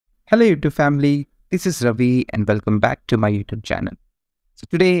Hello YouTube family, this is Ravi and welcome back to my YouTube channel. So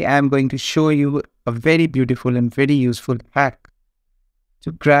today I am going to show you a very beautiful and very useful hack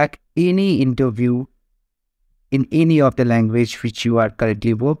to crack any interview in any of the language which you are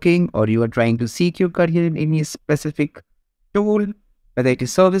currently working or you are trying to seek your career in any specific tool, whether it is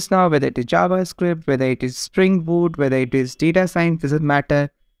ServiceNow, whether it is JavaScript, whether it is Spring Boot, whether it is data science, doesn't matter.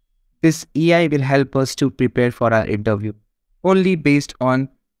 This AI will help us to prepare for our interview only based on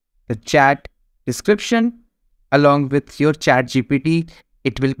the chat description along with your chat GPT.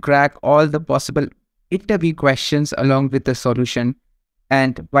 It will crack all the possible interview questions along with the solution.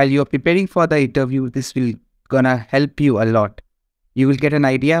 And while you're preparing for the interview, this will gonna help you a lot. You will get an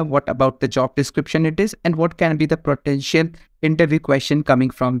idea what about the job description it is and what can be the potential interview question coming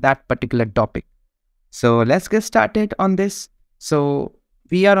from that particular topic. So let's get started on this. So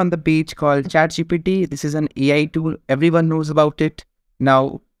we are on the page called ChatGPT. This is an AI tool. Everyone knows about it.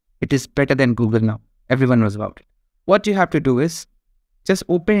 Now it is better than Google now. Everyone knows about it. What you have to do is just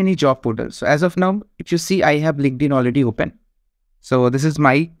open any job portal. So as of now, if you see, I have LinkedIn already open. So this is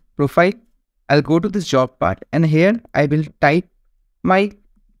my profile. I'll go to this job part and here I will type my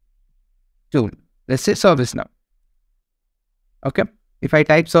tool. Let's say ServiceNow. Okay. If I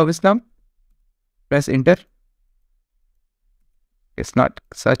type ServiceNow, press enter. It's not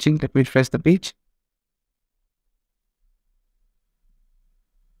searching. Let me refresh the page.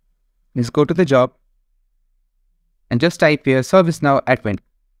 Let's go to the job and just type here ServiceNow admin.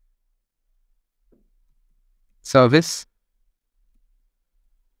 Service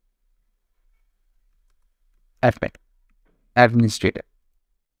admin. Administrator.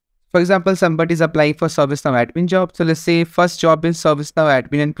 For example, somebody is applying for ServiceNow admin job. So let's say first job is ServiceNow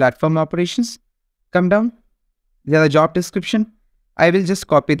admin and platform operations. Come down. There's a job description. I will just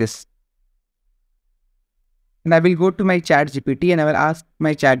copy this. And I will go to my chat GPT and I will ask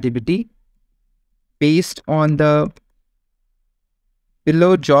my chat GPT based on the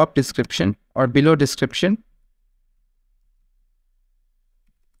below job description or below description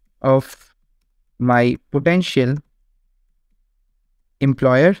of my potential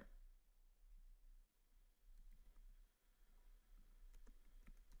employer,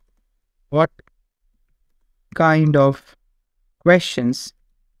 what kind of questions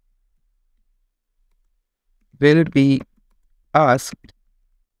will be asked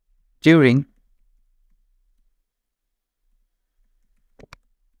during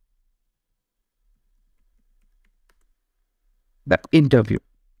the interview.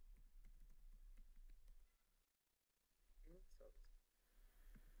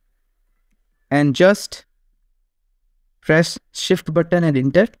 And just press shift button and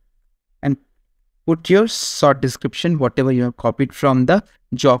enter and put your short description, whatever you have copied from the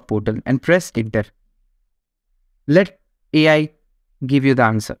job portal, and press enter. Let AI give you the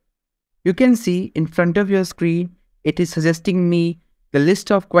answer. You can see in front of your screen, it is suggesting me the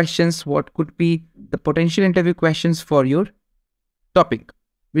list of questions, what could be the potential interview questions for your topic,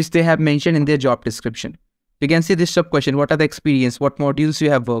 which they have mentioned in their job description. You can see this sub question, what are the experience, what modules you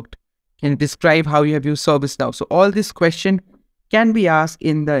have worked, can you describe how you have used ServiceNow. So all this question can be asked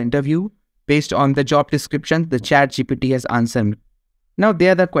in the interview based on the job description the chat GPT has answered me. Now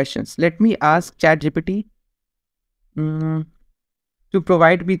there are the questions. Let me ask chat GPT to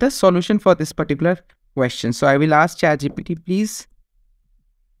provide me the solution for this particular question. So I will ask ChatGPT, please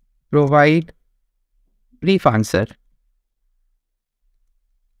provide brief answer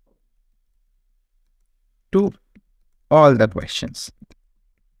to all the questions.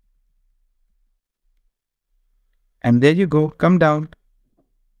 And there you go, come down.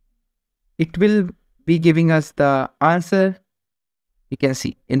 It will be giving us the answer. You can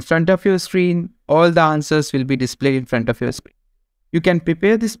see in front of your screen, all the answers will be displayed in front of your screen. You can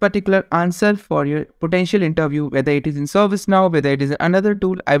prepare this particular answer for your potential interview, whether it is in ServiceNow, whether it is another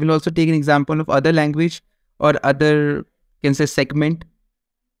tool. I will also take an example of other language or other, you can say, segment.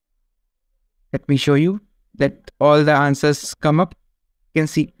 Let me show you that all the answers come up. You can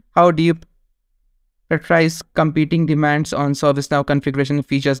see how do you prioritize competing demands on ServiceNow configuration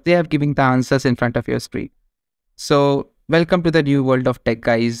features. They have given the answers in front of your screen. So welcome to the new world of tech,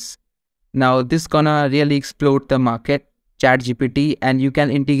 guys. Now this gonna really explode the market, ChatGPT, and you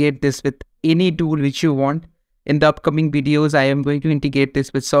can integrate this with any tool which you want. In the upcoming videos, I am going to integrate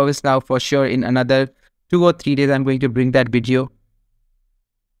this with ServiceNow for sure. In another 2 or 3 days, I'm going to bring that video.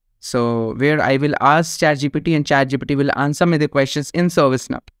 So where I will ask ChatGPT and ChatGPT will answer me the questions in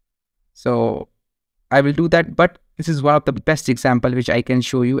ServiceNow. So I will do that, but this is one of the best example which I can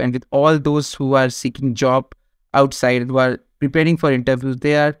show you. And with all those who are seeking job outside, who are preparing for interviews,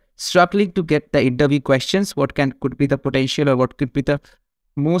 they are struggling to get the interview questions, what could be the potential or what could be the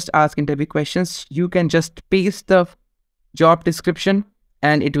most asked interview questions, you can just paste the job description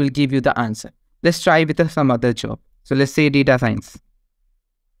and it will give you the answer. Let's try with some other job. So let's say data science.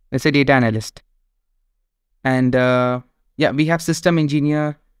 Let's say data analyst. And yeah, we have system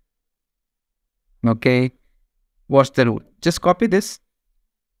engineer. Okay. What's the rule? Just copy this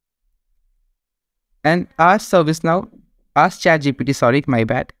and ask ServiceNow, ask ChatGPT, sorry, my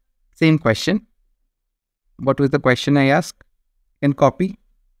bad. Same question. What was the question I asked? Can copy.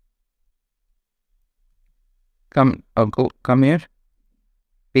 Come here.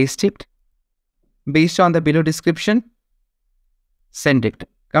 Paste it. Based on the below description, send it.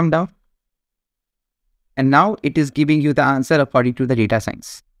 Come down. And now it is giving you the answer according to the data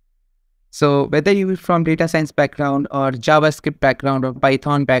science. So whether you are from data science background or JavaScript background or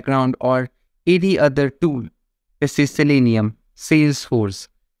Python background or any other tool, this is Selenium, Salesforce,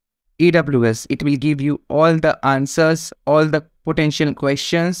 AWS, it will give you all the answers, all the potential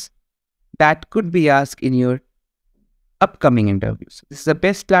questions that could be asked in your upcoming interviews. This is the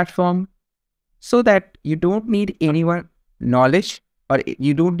best platform so that you don't need anyone knowledge or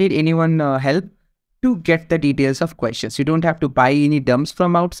you don't need anyone help to get the details of questions. You don't have to buy any dumps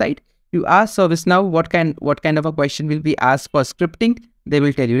from outside. You ask ServiceNow what kind of a question will be asked for scripting. They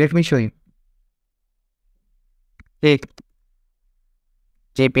will tell you. Let me show you. Hey,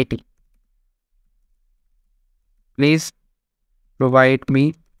 GPT, please provide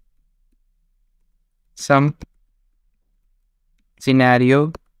me some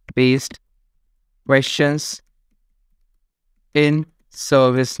scenario-based questions in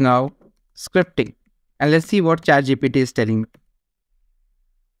ServiceNow scripting. And let's see what ChatGPT is telling me.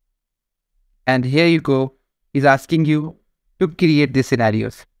 And here you go. He's asking you to create these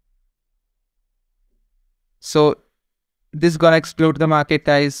scenarios. So this is gonna explode the market,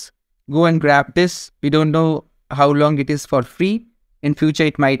 guys. Go and grab this. We don't know how long it is for free. In future,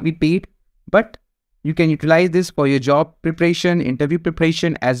 it might be paid, but you can utilize this for your job preparation, interview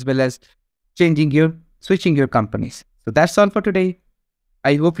preparation, as well as switching your companies. So that's all for today.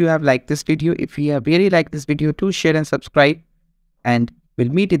 I hope you have liked this video. If you have really liked this video, do share and subscribe. And we'll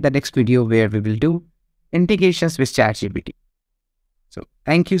meet in the next video where we will do integrations with ChatGPT. So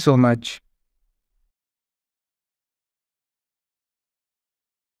thank you so much.